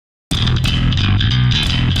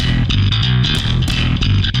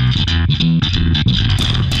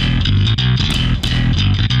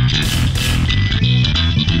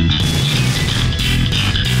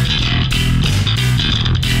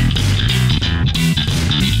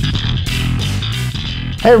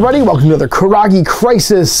Hey everybody, welcome to another Kurage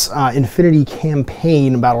Crisis Infinity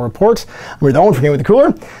Campaign Battle Report. We're the Owen for Game with the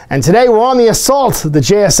Cooler, and today we're on the assault. The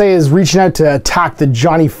JSA is reaching out to attack the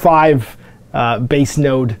Johnny 5 base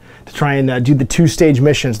node to try and do the two-stage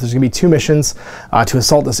missions. There's going to be two missions to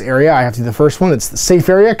assault this area. I have to do the first one. It's the safe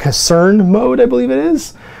area, concern mode, I believe it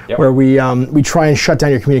is, where we try and shut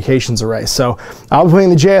down your communications array. So I'll be playing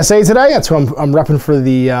the JSA today. That's who I'm repping for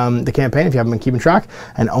the campaign, if you haven't been keeping track.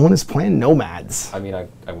 And Owen is playing Nomads. I mean, I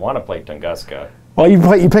want to play Tunguska. Well,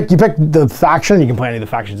 you pick the faction. You can play any of the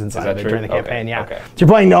factions inside during the campaign. Yeah. Okay. If you're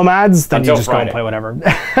playing Nomads, then Until you just Friday. go and play whatever.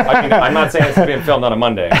 I mean, I'm not saying it's being filmed on a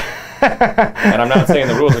Monday, and I'm not saying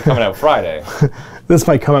the rules are coming out Friday. This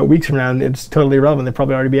might come out weeks from now, and it's totally irrelevant. They'll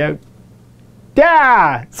probably already be out.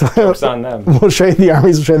 Yeah. So Joke's on them. We'll show you the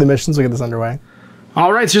armies. We'll show you the missions. We'll get this underway.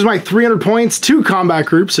 All right, so here's my 300 points, 2 combat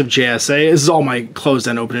groups of JSA. This is all my closed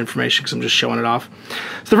and open information because I'm just showing it off.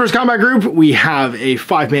 So the first combat group, we have a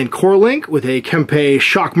 5-man core link with a Kempe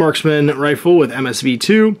shock marksman rifle with MSV2,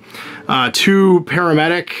 2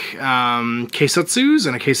 paramedic Keisatsus,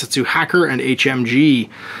 and a Keisatsu hacker and HMG.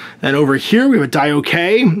 Then over here, we have a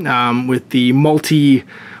Daioke with the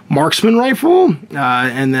multi-marksman rifle,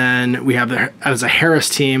 and then we have as a Harris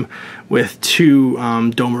team with 2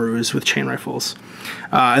 Domarus with chain rifles.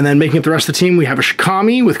 And then making up the rest of the team, we have a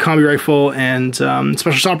Shikami with combi rifle and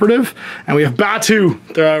specialist operative. And we have Batu,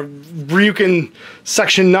 the Ryukin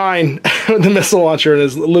Section 9 with the missile launcher and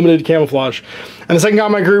his limited camouflage. And the second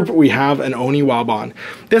combat group, we have an Oniwaban.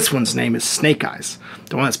 This one's name is Snake Eyes.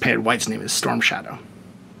 The one that's painted white's name is Storm Shadow.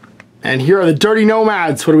 And here are the Dirty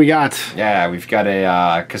Nomads. What do we got? Yeah, we've got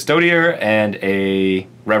a Custodier and a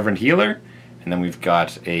Reverend Healer. And then we've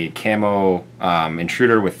got a camo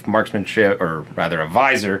intruder with marksmanship, or rather a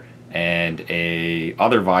visor, and a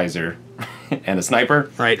other visor, and a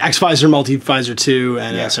sniper. Right, X-Visor, multi-visor 2,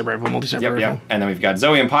 and a sniper rifle, multi-sniper rifle. And then we've got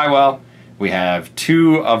Zoe and Pywell. We have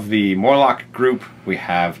 2 of the Morlock group. We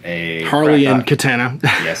have a... Harley and Katana.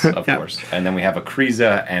 Yes, of course. And then we have a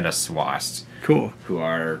Kriza and a Swast. Cool. Who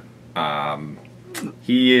are...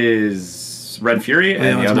 he is... Red Fury,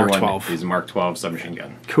 and the other one is Mark 12 submachine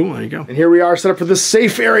gun. Cool, there you go. And here we are set up for the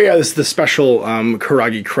safe area. This is the special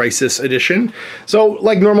Kurage Crisis Edition. So,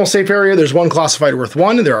 like normal safe area, there's 1 classified worth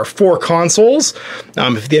 1. There are 4 consoles. If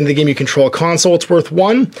at the end of the game you control a console, it's worth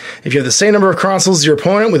 1. If you have the same number of consoles as your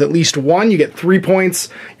opponent with at least 1, you get 3 points.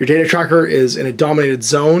 Your data tracker is in a dominated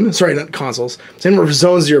zone. Sorry, not consoles. Same number of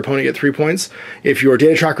zones as your opponent, you get 3 points. If your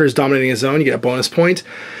data tracker is dominating a zone, you get a bonus point.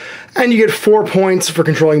 And you get 4 points for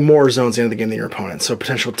controlling more zones at the end of the game than your opponent. So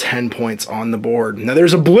potential 10 points on the board. Now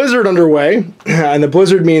there's a blizzard underway, and the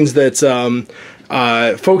blizzard means that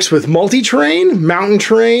folks with multi-terrain, mountain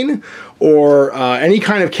terrain, or any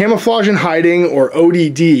kind of camouflage and hiding, or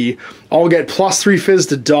ODD, all get +3 fizz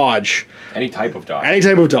to dodge. Any type of dodge. Any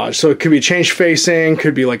type of dodge. So it could be a change facing,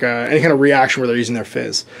 could be like any kind of reaction where they're using their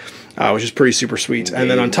fizz. Which is pretty super sweet. Indeed. And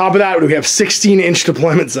then on top of that, we have 16-inch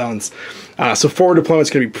deployment zones. So forward deployment's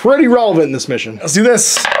going to be pretty relevant in this mission. Let's do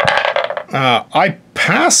this. I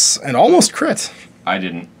pass and almost crit. I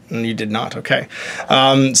didn't. And you did not, okay.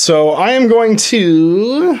 So I am going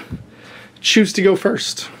to choose to go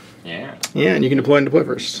first. Yeah. Yeah, and you can deploy and deploy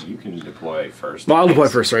first. You can deploy first. Well, I'll deploy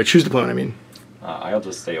first, sorry. Choose deployment, I mean. I'll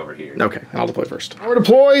just stay over here. Okay, I'll deploy first. We're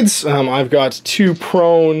deployed. I've got 2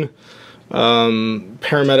 prone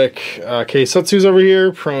paramedic Keisatsus over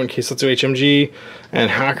here, prone Keisatsu HMG, and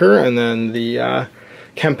hacker, and then the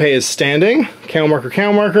Kempe is standing, camo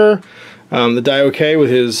marker, the Daioke with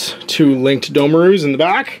his 2 linked Domarus in the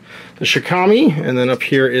back, the Shikami, and then up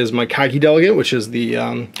here is my Kagi delegate, which is the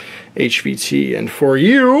HVT, and for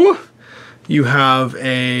you have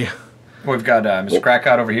a... We've got Mr.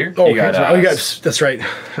 Krakot over here. Oh, that's right.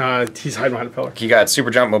 He's hiding behind a pillar. He got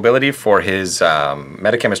super jump mobility for his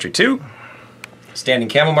Metachemistry 2. Standing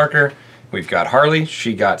camo marker. We've got Harley.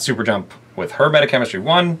 She got super jump with her Metachemistry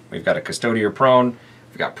 1. We've got a Custodier prone.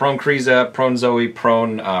 We've got prone Kriza, prone Zoe,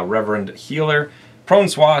 prone Reverend Healer, prone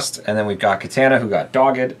Swast, and then we've got Katana who got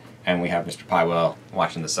dogged, and we have Mr. Pywell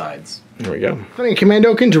watching the sides. There we go. Putting a command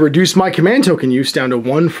token to reduce my command token use down to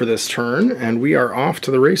 1 for this turn, and we are off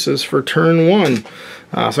to the races for turn 1. So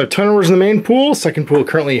I have 10 orders in the main pool. Second pool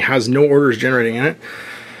currently has no orders generating in it.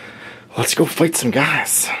 Let's go fight some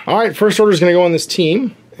guys. All right, first order is going to go on this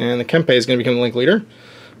team, and the Kempe is going to become the link leader.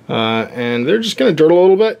 And they're just going to dirt a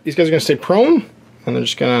little bit. These guys are going to stay prone, and they're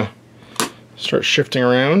just going to start shifting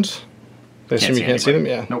around. I assume you can't see them?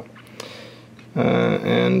 Yeah. Nope.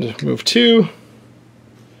 And move 2.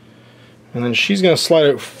 And then she's going to slide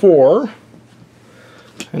out 4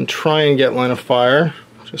 and try and get line of fire.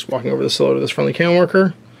 Just walking over the silo to this friendly camo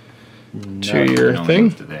worker. To your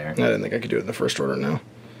thing. I didn't think I could do it in the first order now.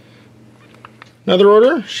 Another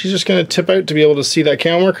order. She's just going to tip out to be able to see that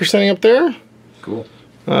camo marker standing up there. Cool.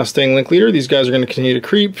 Staying link leader. These guys are going to continue to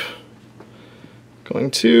creep. Going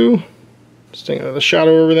 2. Staying out of the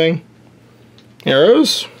shadow of everything.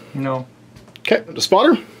 Arrows. No. Okay, the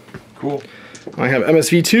spotter. Cool. I have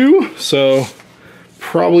MSV 2, so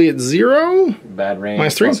probably at 0. Bad range.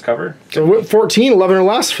 -3. Plus cover. So 14, 11 or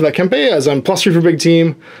less for that Kempe, as I'm +3 for big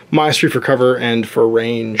team, -3 for cover, and for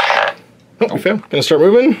range. Oh, we failed. Gonna start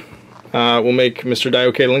moving. We'll make Mr.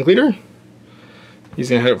 Daioke the link leader. He's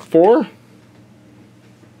gonna head up 4.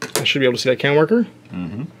 I should be able to see that cam marker.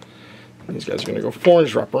 Mm-hmm. These guys are gonna go 4 and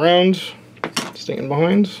just wrap around. Staying in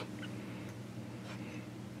behind.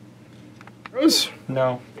 Rose?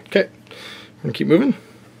 No. Okay. I'm gonna keep moving.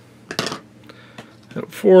 Head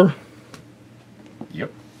up 4.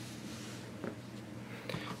 Yep.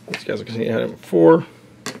 These guys will continue to head up 4.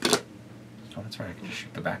 Oh, that's right. I can just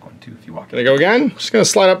shoot the back one too if you walk. Gonna go again. Just gonna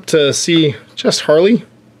slide up to see just Harley.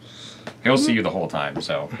 He'll see you the whole time,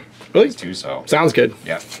 so. Really? It's 2, so. Sounds good.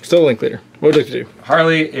 Yeah. Still a link leader. What would you like to do?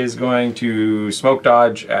 Harley is going to smoke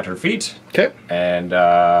dodge at her feet. Okay. And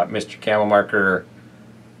Mr. Camo Marker,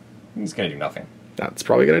 he's going to do nothing. That's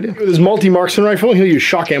probably a good idea. With his multi-marksman rifle, he'll use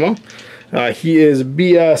shock ammo. He is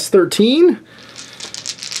BS 13.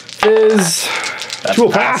 His 2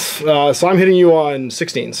 will pass. So I'm hitting you on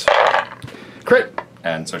 16s. Crit.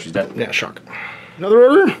 And so she's dead. Yeah, shock. Another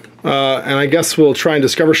order. And I guess we'll try and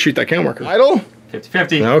discover shoot that camo marker. Idle.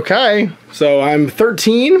 50-50. Okay. So I'm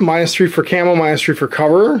 13, -3 for camo, -3 for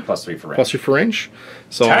cover. +3 for range. +3 for range.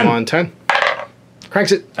 So 10. I'm on 10.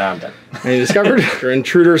 Cranks it. I'm dead. And you discovered your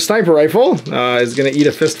intruder sniper rifle is going to eat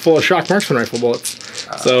a fistful of shock marksman rifle bullets.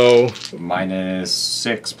 So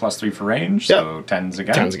 -6 +3 for range. So 10s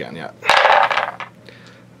again. 10s again, yeah.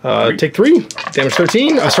 Take 3. Damage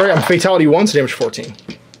 13. Sorry, I'm fatality 1, so damage 14.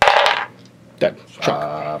 Dead.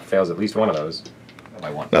 Shock. Fails at least one of those. By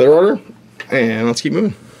 1. Another order. And let's keep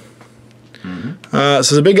moving. Mm-hmm. So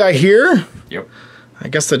there's a big guy here. Yep. I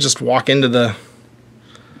guess they just walk into the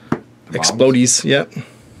explodies. Yep.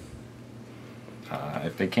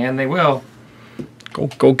 If they can, they will.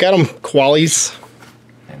 Go get them, koalis.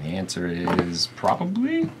 And the answer is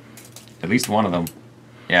probably at least one of them.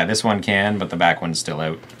 Yeah, this one can, but the back one's still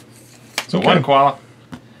out. So Okay. 1 koala.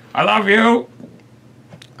 I love you.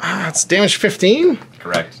 It's damage 15.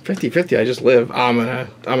 Correct. 50-50. I just live. I'm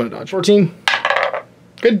gonna dodge. 14.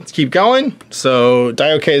 Good. Let's keep going. So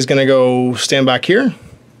Daioke is gonna go stand back here,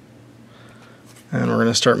 and we're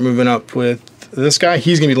gonna start moving up with this guy.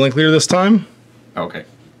 He's gonna be the link leader this time. Okay.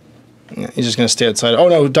 Yeah, he's just gonna stay outside. Oh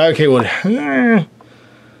no, Daioke would.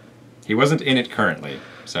 He wasn't in it currently,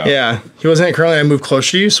 so Yeah, he wasn't in it currently. I moved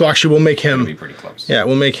closer to you, so actually we'll make it'll him. be pretty close. Yeah,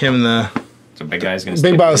 we'll make him the So big guy's gonna big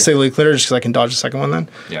stay guy will here. stay link leader just because I can dodge the second one. Then.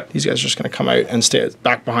 Yeah. These guys are just gonna come out and stay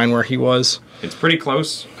back behind where he was. It's pretty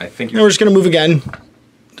close. I think And you're we're just gonna move again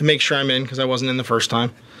to make sure I'm in because I wasn't in the first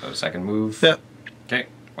time. so second move. Yep. Okay.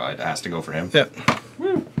 Well, it has to go for him. Yep.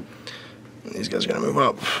 These guys are gonna move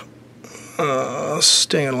up.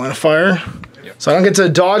 Staying in line of fire. Yep. So I don't get to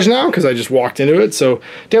dodge now because I just walked into it. So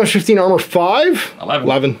damage 15, armor 5.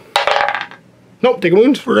 11. Nope, take a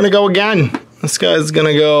wound. We're gonna go again. This guy's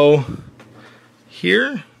gonna go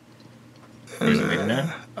here. Who's the leader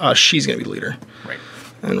now? She's gonna be the leader. Right.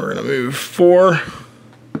 And we're gonna move 4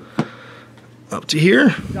 up to here.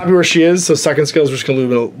 Happy where she is, so second skills we're just gonna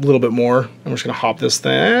move it a little bit more. And we're just gonna hop this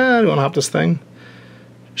thing. Do you wanna hop this thing?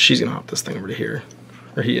 She's gonna hop this thing over to here.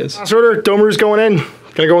 Or he is. Last order, Domaru's going in.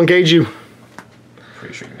 Gonna go engage you.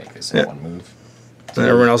 Pretty sure you make this in 1 move. And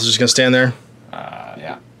everyone else is just gonna stand there.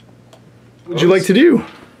 Yeah. What would you like to do?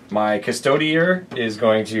 My custodier is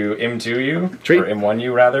going to M2 you, Sweet. or M1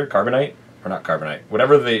 you rather, carbonite, or not carbonite,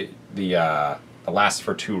 whatever the last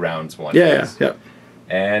for 2 rounds one Yeah, is. yeah.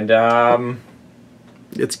 And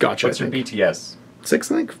It's gotcha. what's I your think. BTS?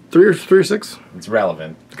 6, I think. 3 or 6. It's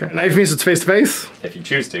relevant Okay. Knife me, so it's face to face. if you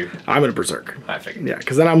choose to. I'm gonna berserk. I figured. Yeah,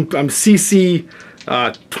 because then I'm CC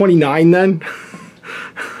 29 then.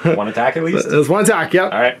 1 attack at least. There's 1 attack.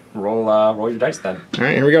 Yep. All right, roll your dice then. All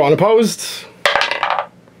right, here we go. Unopposed.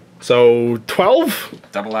 So 12.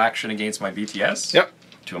 Double action against my BTS. Yep.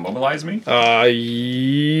 To immobilize me.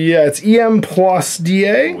 Yeah, it's EM plus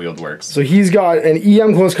DA. Wield works. So he's got an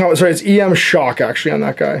EM close combat. Sorry, it's EM shock actually on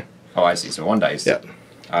that guy. Oh, I see. So 1 dice. Yep.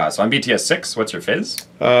 So I'm BTS 6. What's your fizz?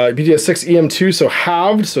 BTS 6 EM 2, so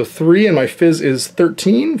halved, so 3, and my fizz is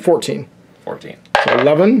 13, 14. 14. So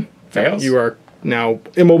 11. Fails. You are now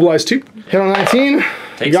immobilized 2. Hit on 19. You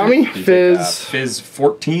Takes got it. me. You take, Fizz. fizz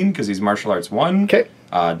 14 because he's martial arts 1. Okay.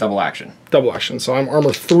 Double action. Double action. So I'm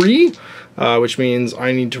armor 3, which means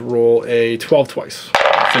I need to roll a 12 twice.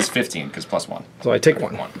 Phys 15, because +1. So I take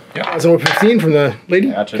one. Yeah. So 15 from the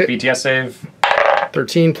lady. Gotcha. Okay. BTS save.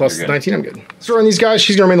 13 plus 19, I'm good. So on these guys,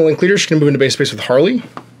 she's going to remain the link leader. She's going to move into base space with Harley.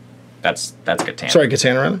 That's Katana. Sorry,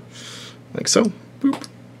 Katana, rather. Like so. Boop.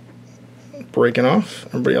 Breaking off.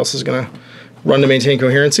 Everybody else is going to run to maintain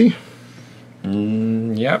coherency.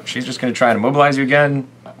 Yep, she's just going to try to mobilize you again.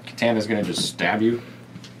 Katana's going to just stab you.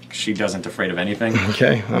 She doesn't afraid of anything.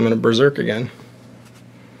 Okay, I'm going to berserk again.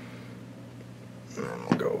 And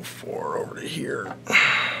we'll go 4 over to here.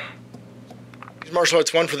 Martial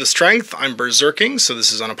arts 1 for the strength. I'm berserking, so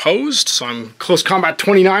this is unopposed. So I'm close combat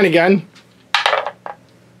 29 again.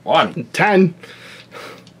 1. 10.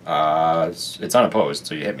 It's unopposed,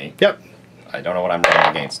 so you hit me. Yep. I don't know what I'm rolling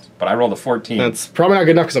against, but I rolled a 14. That's probably not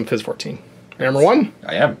good enough because I'm Phys 14. Hammer 1.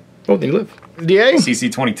 I am. Oh, then you live. DA.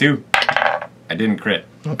 CC 22. I didn't crit.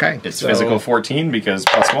 Okay. It's so physical 14 because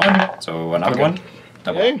 +1, so another one.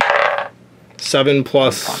 Double. Okay. 7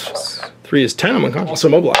 plus 3 is 10. I'm unconscious. Also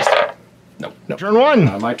mobilized. Nope. No. Turn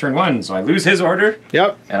 1. My turn 1, so I lose his order.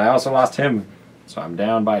 Yep. And I also lost him. So I'm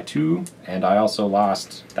down by 2, and I also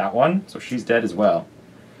lost that one, so she's dead as well.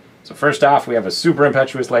 So first off, we have a super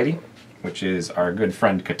impetuous lady, which is our good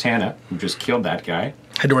friend Katana, who just killed that guy.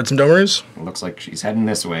 Head towards some domers. It looks like she's heading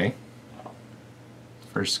this way.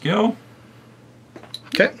 First skill.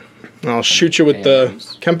 Okay. I'll shoot you with the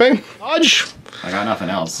Kempe. Dodge. I got nothing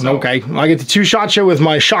else. So. Okay. I get to 2-shot you with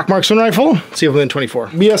my shock marksman rifle. See if within 24.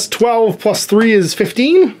 BS 12 plus 3 is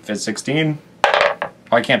 15. Phys 16. Oh,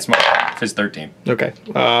 I can't smoke. Phys 13. Okay.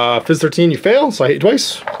 Phys 13, you fail, so I hit you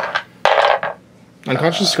twice.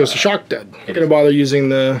 Unconscious, goes to shock, dead. Not gonna bother using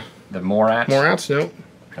the Morat? Morats, no.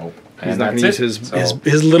 Nope. He's not gonna use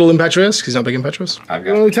his little impetuous, because he's not big impetuous. I've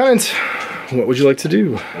got Lieutenant, what would you like to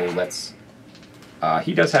do? Well, let's...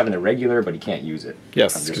 he does have an irregular, but he can't use it.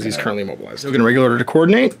 Yes, because he's currently mobilized. We're gonna regular to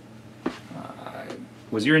coordinate.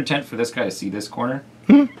 Was your intent for this guy to see this corner?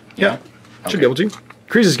 Yeah. Okay. Should be able to.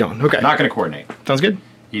 Crease is gone. Okay. Not gonna coordinate. Sounds good.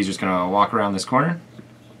 He's just gonna walk around this corner.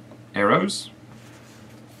 Arrows.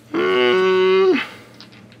 I'm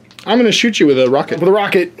gonna shoot you with a rocket. With a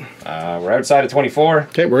rocket. We're outside of 24.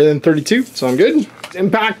 Okay, we're in 32, so I'm good.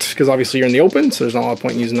 Impact, because obviously you're in the open, so there's not a lot of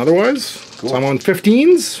point in using otherwise. Cool. So I'm on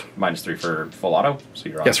 15s. -3 for full auto, so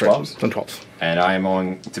you're on 12s. Right. On 12s. And I am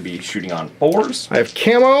going to be shooting on 4s. I have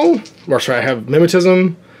camo, or sorry, I have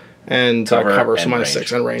mimetism and cover so and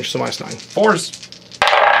 -6, and range, so -9. 4s.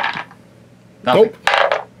 Nothing. Nope.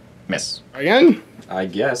 Miss. Again? I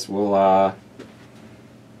guess we'll,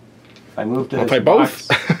 if I move to I'll this play both.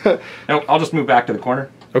 No, I'll just move back to the corner.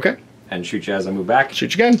 Okay. And shoot you as I move back.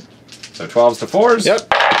 Shoot you again. So 12s to 4s.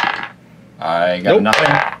 Yep. I got nothing.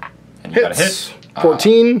 And you got a hit.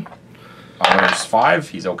 14. Armor's 5.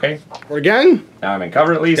 He's okay. Or again. Now I'm in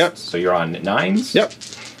cover at least. Yep. So you're on 9s. Yep.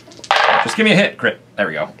 Just give me a hit. Crit. There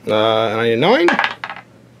we go. And I need a 9.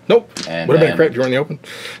 Nope. And would have been a crit if you were in the open.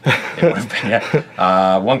 It would have been,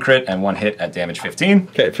 yeah. 1 crit and 1 hit at damage 15.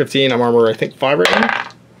 Okay, 15. I'm armor, I think, 5 right now.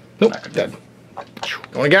 Nope. Dead.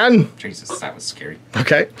 Going again. Jesus, that was scary.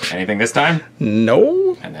 Okay. Anything this time?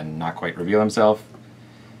 No. And then not quite reveal himself.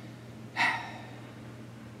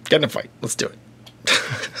 Get in a fight. Let's do it.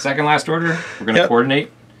 Second last order. We're going to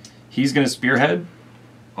coordinate. He's going to spearhead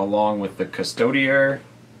along with the Custodier,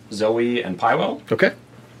 Zoe, and Pywell. Okay.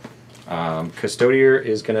 Custodier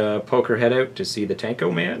is going to poke her head out to see the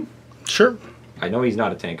Tanko man. Sure. I know he's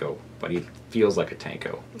not a Tanko, but he feels like a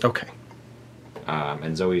Tanko. Okay.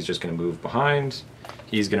 And Zoe's just going to move behind.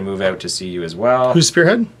 He's going to move out to see you as well. Who's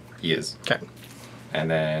spearhead? He is. Okay.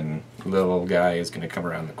 And then little guy is going to come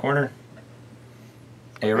around the corner.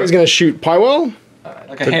 He's going to shoot Pywell.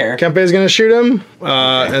 Like a hare. Kempe is going to shoot him.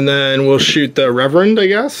 And then we'll shoot the Reverend, I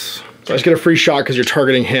guess. So I just get a free shot because you're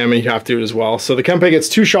targeting him and you have to as well. So the Kempe gets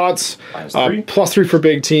 2 shots. -3. +3 for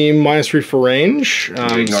big team, -3 for range.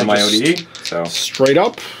 Ignore my ODE. So straight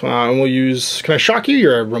up. And we'll use... Can I shock you?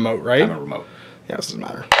 You're a remote, right? I'm a remote. Yeah, this doesn't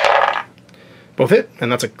matter. Both hit,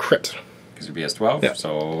 and that's a crit. Because you're BS 12. Yeah.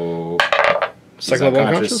 So... Second level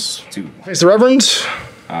unconscious. 2. Face the Reverend.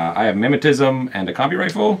 I have Mimetism and a combi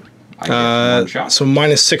rifle. I get 1 shot. So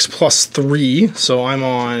 -6 +3. So I'm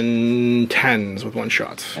on 10s with 1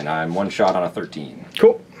 shot. And I'm 1 shot on a 13.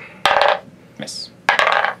 Cool. Miss.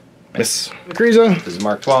 Miss. Griza. This is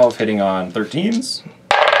Mark 12 hitting on 13s.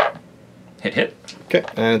 Hit. Okay,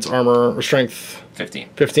 and it's armor or strength 15.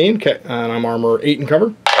 15. Okay, and I'm armor 8 in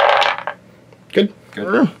cover. Good.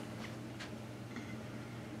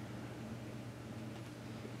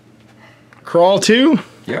 Crawl 2.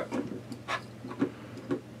 Yep.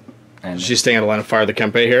 And she's staying at a line of fire the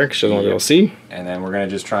Kempe here because she doesn't want to be able to see. And then we're going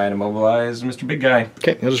to just try and immobilize Mr. Big Guy.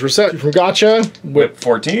 Okay, he'll just reset from Gotcha. Whip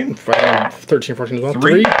 14. 13, 14 as well.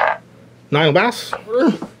 3. 9 Bass.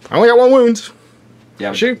 I only got 1 wound.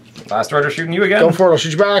 Yeah, shoot. Last order shooting you again. Go for it, I'll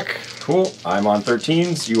shoot you back. Cool. I'm on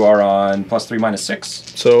 13s. You are on +3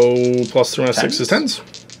 -6. So +3 -6 is 10s.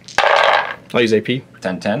 I'll use AP.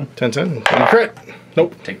 10 10. 10 10. And crit.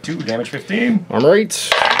 Nope. Take 2, damage 15. Armor 8.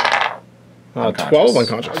 12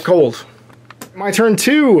 unconscious. Cold. My turn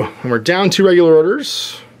 2. And we're down 2 regular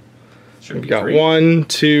orders. We've got 3. 1,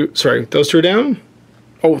 2. Sorry, those 2 are down.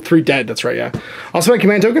 Oh, 3 dead. That's right. Yeah. I'll spend a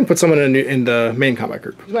command token. Put someone in the main combat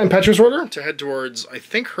group. My impetuous order to head towards. I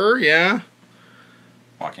think her. Yeah.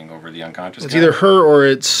 Walking over the unconscious. It's guy. either her or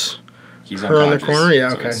it's He's her on the unconscious, corner. Yeah.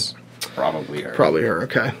 so Okay. it's probably her. Probably her.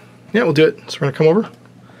 Okay. Yeah, we'll do it. So we're gonna come over.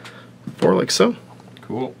 4 like so.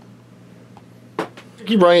 Cool.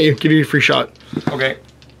 Keep running at you. Give you a free shot. Okay.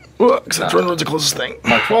 Except run towards the closest thing.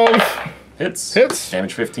 Mark 12. Hits. Hits.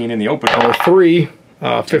 Damage 15 in the open. Armor 3.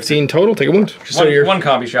 15 total. Take a wound. Just so you're. One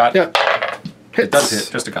combi shot. Yeah. Hits. It does hit.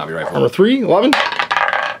 Just a combi rifle. Armor 3. 11.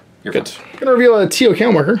 You're Good. fine. I'm gonna reveal a TO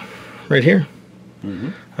camo marker right here,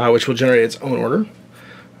 which will generate its own order,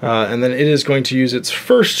 and then it is going to use its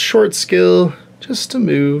first short skill just to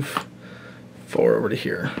move forward over to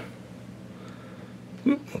here.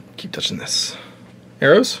 Oop, I'll keep touching this.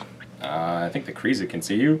 Arrows. I think the Kurage can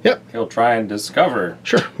see you. Yep. He'll try and discover.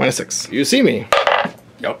 Sure. -6. You see me.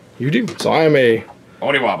 Yep. You do. So I am a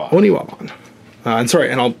Oniwaban. Oniwaban.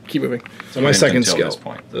 And I'll keep moving. So my second until skill. this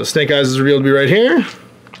point. The Snake Eyes is revealed to be right here.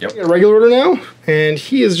 Yep. We got a regular order now, and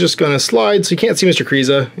he is just going to slide, so you can't see Mr.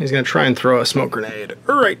 Kurage. He's going to try and throw a smoke grenade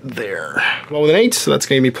right there. Well, with an 8, so that's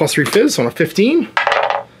going to be +3 fizz, so on a 15.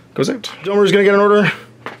 Goes out. Domer's going to get an order.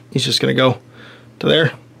 He's just going to go to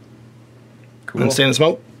there. Cool. And stay in the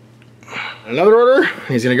smoke. Another order.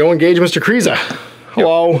 He's going to go engage Mr. Kurage.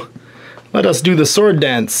 Hello. Yep. Let us do the sword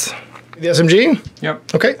dance. The SMG?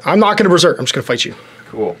 Yep. Okay, I'm not going to berserk. I'm just going to fight you.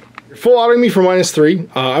 Cool. You're full autoing me for -3.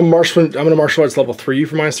 I'm going to martial arts level 3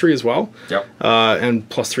 for -3 as well. Yep. And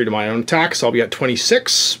 +3 to my own attack, so I'll be at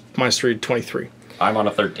 26. -3 to 23. I'm on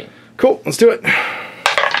a 13. Cool. Let's do it.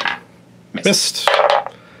 Missed.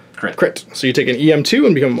 Crit. Crit. So you take an EM2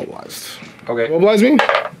 and become immobilized. Okay. Immobilize me.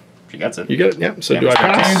 She gets it. You get it. Yeah. So Yeah, do I it's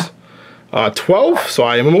pass? 12. So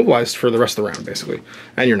I am immobilized for the rest of the round, basically,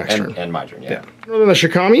 and your next turn. And my turn. Yeah. Other than the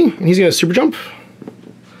Shikami, and he's going to super jump.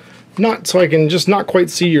 Not so I can just not quite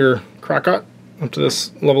see your Krakot up to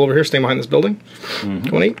this level over here, staying behind this building.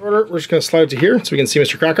 28. Order. We're just going to slide it to here so we can see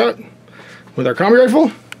Mr. Krakot with our combi rifle.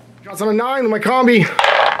 Got on a 9 with my combi.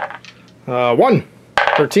 1.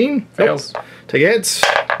 13. Fails. Nope. Take a hit.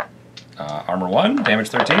 Armor 1. Damage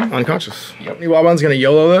 13. Unconscious. Yep. Oniwabans going to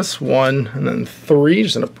YOLO this. 1 and then 3.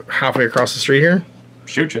 Just end up halfway across the street here.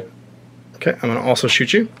 Shoot you. Okay, I'm going to also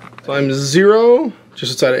shoot you. So I'm 0,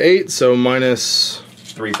 just outside of 8, so minus...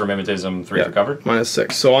 3 for mimetism, 3 for cover.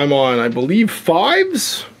 -6. So I'm on, I believe,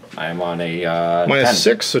 5s. I am on a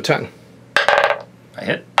 -6, so 10. I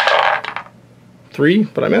hit. 3,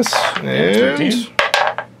 but I miss. And 13.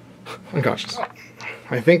 Unconscious.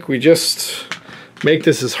 I think we just make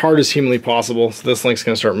this as hard as humanly possible. So this link's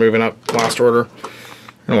going to start moving up last order.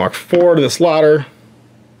 I'm going to walk forward to this ladder.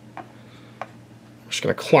 I'm just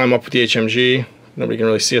going to climb up with the HMG. Nobody can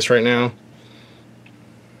really see us right now.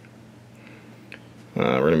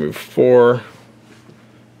 We're going to move 4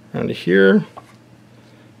 around to here,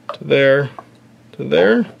 to there, to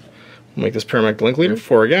there. We'll make this paramedic link leader.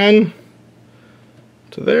 4 again,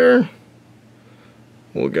 to there.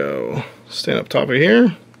 We'll go stand up top of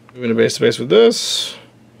here, move into base to base with this,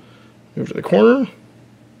 move to the corner,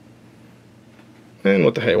 and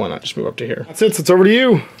what the hey, why not just move up to here. That's it, so it's over to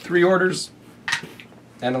you. 3 orders.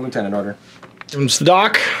 And a lieutenant order. It's the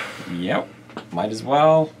doc. Yep. Might as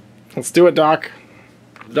well. Let's do it, doc.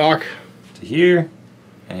 Doc. To here.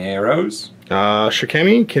 Arrows.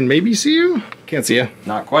 Shikami can maybe see you? Can't see you.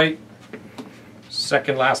 Not quite.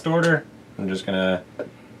 Second last order. I'm just gonna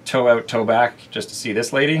toe out, toe back just to see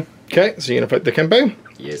this lady. Okay, so you're gonna fight the Kempe?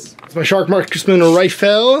 Yes. It's my Shark Marksman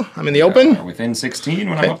rifle. I'm in the open. We're within 16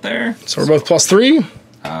 when I'm up there. So we're both +3.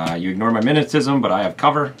 You ignore my minutism, but I have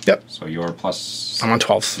cover. Yep. So you're plus... I'm on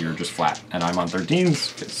 12s. You're just flat. And I'm on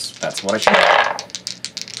 13s, because that's what I should.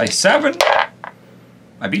 A 7.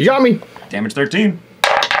 I beat You got me. Damage 13.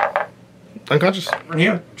 Unconscious. We're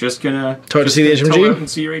here. Just gonna... Toe to see the HMG? Toe out and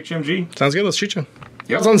see your HMG. Sounds good, let's shoot you.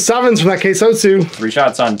 Yep. It's on 7s from that Keisotsu. 3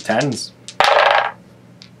 shots on 10s.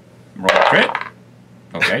 Roll a crit.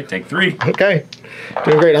 Okay, take 3. Okay.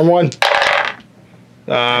 Doing great, I'm 1.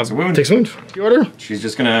 Takes a wound. Takes a wound. The order? She's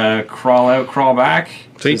just gonna crawl out, crawl back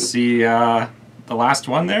Sweet. to see the last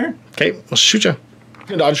one there. Okay, I'll shoot you.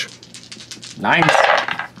 Dodge. 9.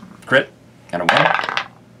 Crit. And a 1.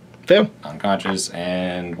 Fail. Unconscious.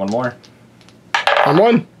 And one more. On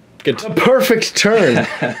 1. Good. A perfect turn,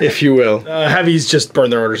 if you will. Heavies just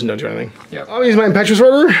burn their orders and don't do anything. Yep. I'll use my Impetuous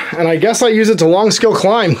Order, and I guess I use it to long skill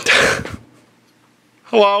climb.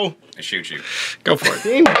 Hello. I shoot you. Go for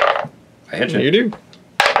it. I hit you. You do.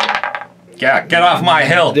 Yeah, get off my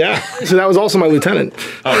hill. Yeah. So that was also my lieutenant.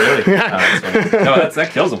 Oh, really? No, that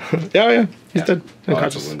kills him. Yeah. He's dead. Oh,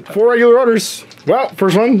 Unconscious. 4 regular orders. Well,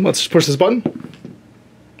 first one, let's push this button.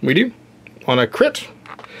 We do. On a crit.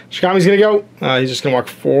 Shikami's gonna go. He's just gonna walk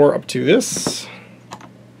 4 up to this.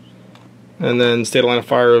 And then stay at a line of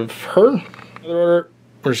fire of her. Another order.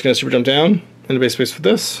 We're just gonna super jump down into base space for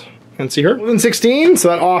this. And see her. Within 16, so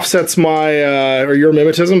that offsets my, or your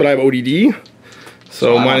mimetism, but I have ODD.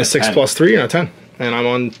 So minus 6 plus 3, and a 10. And I'm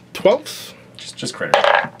on 12. Just crit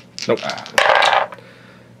her. Nope.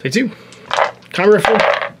 Take 2. Time rifle.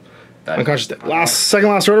 Unconscious dead. Second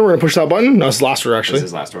last order, we're gonna push that button. No, this is last order actually. This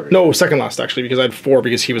is last order. No, second last actually, because I had 4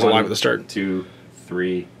 because he was alive at the start. 2,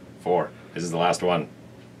 3, 4. This is the last one.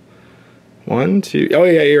 1, 2. Oh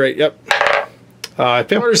yeah, you're right. Yep.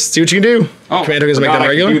 Fail. See what you can do. Oh, Command tokens make them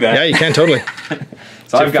regular. Yeah, you can totally.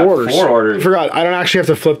 So I've got 4 orders. I forgot. I don't actually have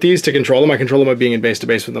to flip these to control them. I control them by being in base to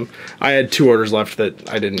base with them. I had 2 orders left that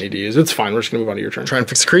I didn't need to use. It's fine. We're just gonna move on to your turn. Try and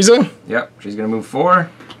fix the Kriza. Yep. She's gonna move 4.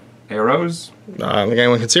 Arrows. I don't think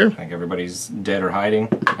anyone can see her. I think everybody's dead or hiding.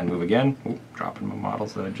 And move again. Ooh, dropping my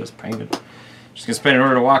models that I just painted. Just gonna spend an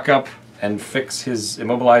order to walk up and fix his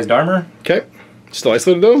immobilized armor. Okay. Still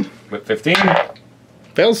isolated though. With 15.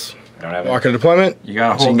 Fails. I don't have Walk into deployment. You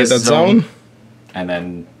gotta so hold you can this get that zone. And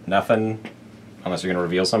then nothing. Unless you're gonna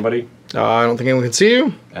reveal somebody. I don't think anyone can see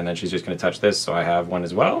you. And then she's just gonna touch this, so I have one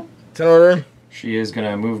as well. 10 order. She is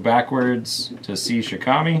gonna move backwards to see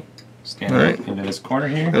Shikami. Stand into this corner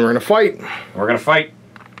here. And we're gonna fight. We're gonna fight.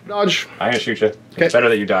 Dodge. I'm gonna shoot you. It's better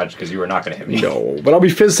that you dodge because you are not gonna hit me. No, but I'll be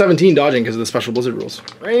Fizz 17 dodging because of the special Blizzard rules.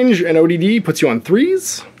 Range and ODD puts you on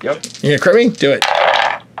 3s. Yep. You gonna crit me? Do it.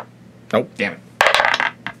 Nope. Damn it.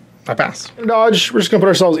 I pass. Dodge. We're just gonna put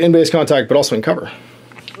ourselves in base contact, but also in cover.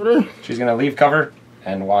 Order. She's gonna leave cover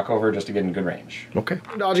and walk over just to get in good range. Okay.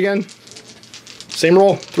 Dodge again. Same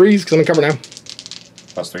roll. 3s because I'm in cover now.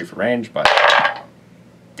 Plus 3 for range, but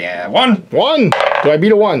yeah, 1. 1. Do I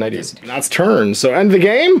beat a 1? I do. And that's turn. So end the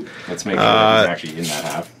game. Let's make sure that he's actually in that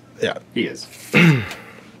half. Yeah. He is. And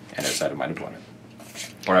outside of my deployment.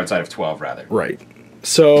 Or outside of 12, rather. Right.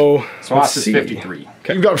 So Swass is 53.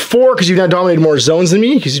 Okay. You've got 4 because you've now dominated more zones than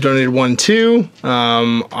me because you donated 1, 2.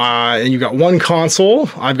 And you've got 1 console.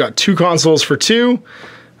 I've got 2 consoles for 2.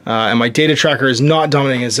 And my data tracker is not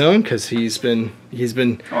dominating his zone because he's been.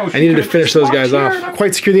 I needed to finish those guys off.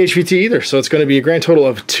 Quite secure the HVT either, so it's going to be a grand total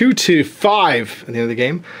of 2 to 5 at the end of the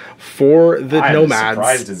game for the Nomads. I'm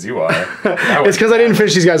surprised as you are. It's because I didn't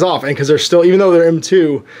finish these guys off, and because they're still, even though they're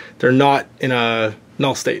M2, they're not in a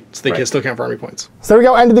null state, so they can still count for army points. So there we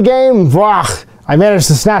go, end of the game. Blah. I managed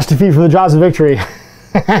to snatch defeat from the jaws of victory.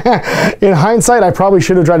 In hindsight, I probably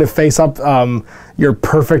should have tried to face up your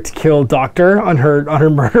perfect kill doctor on her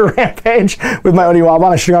murder rampage with my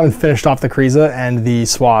Oniwaban. I should have gone and finished off the Kriza and the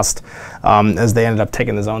Swast as they ended up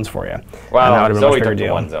taking the zones for you. Well, Zoe took the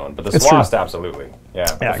 1 zone, but the Swast absolutely. Yeah.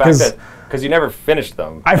 The fact that because you never finished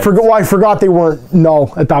them. I forgot they weren't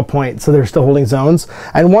null at that point, so they're still holding zones.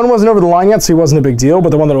 And 1 wasn't over the line yet, so he wasn't a big deal,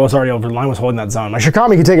 but the one that was already over the line was holding that zone. My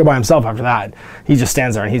Shikami could take it by himself after that. He just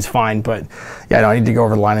stands there and he's fine, but yeah, no, I need to go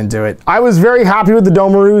over the line and do it. I was very happy with the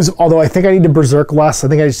Domaroos, although I think I need to berserk less. I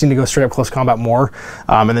think I just need to go straight up close combat more,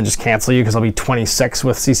 and then just cancel you because I'll be 26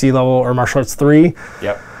 with CC level or martial arts 3.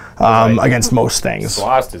 Yep. Against most things.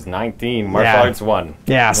 Swast is 19, martial arts 1.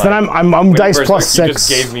 Yeah, so then I'm dice plus 6. You just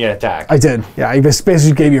gave me an attack. I did. Yeah, I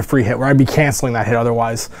basically gave you a free hit where I'd be canceling that hit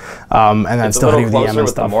otherwise, and then it's still hitting with the EM and with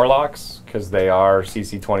stuff. The Morlocks because they are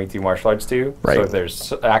CC 22 martial arts 2. Right. So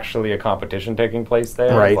there's actually a competition taking place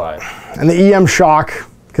there. Right. And the EM shock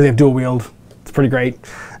because they have dual wield. It's pretty great.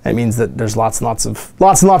 It means that there's lots and lots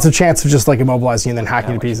of chance of just like immobilizing you and then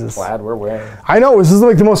hacking to pieces. Plaid we're wearing. I know, this is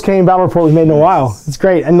like the most Canadian battle report we've made in a while. It's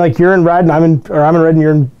great. And like you're in red and I'm in red and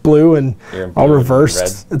you're in blue and all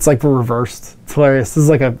reversed. It's like we're reversed. It's hilarious. This is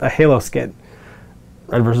like a Halo skit.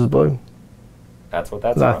 Red versus blue. That's what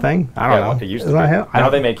that's is that a thing? I don't know. It used to be. Now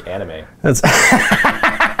they make anime. That's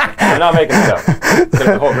they're not making stuff. There's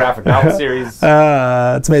the whole graphic novel series.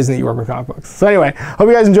 It's amazing that you work with comic books. So anyway, hope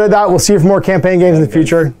you guys enjoyed that. We'll see you for more campaign games in the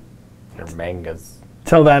future. They're mangas.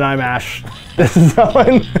 Till then, I'm Ash. This is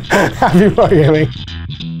Owen. Happy wargaming.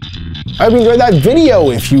 I hope you enjoyed that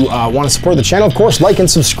video. If you want to support the channel, of course, like and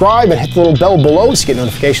subscribe and hit the little bell below to get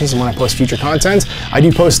notifications when I post future content. I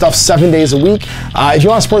do post stuff 7 days a week. If you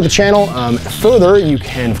want to support the channel further, you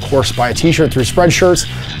can, of course, buy a t-shirt through Spreadshirt,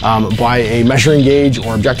 buy a measuring gauge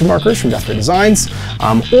or objective markers from Death Ray Designs,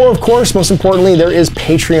 or, of course, most importantly, there is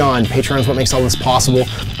Patreon. Patreon is what makes all this possible,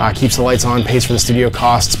 keeps the lights on, pays for the studio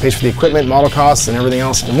costs, pays for the equipment, model costs, and everything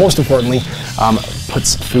else, and most importantly,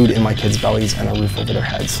 puts food in my kids' bellies and a roof over their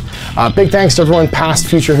heads. Big thanks to everyone, past,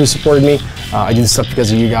 future, who supported me. I do this stuff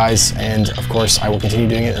because of you guys, and of course, I will continue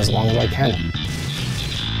doing it as long as I can.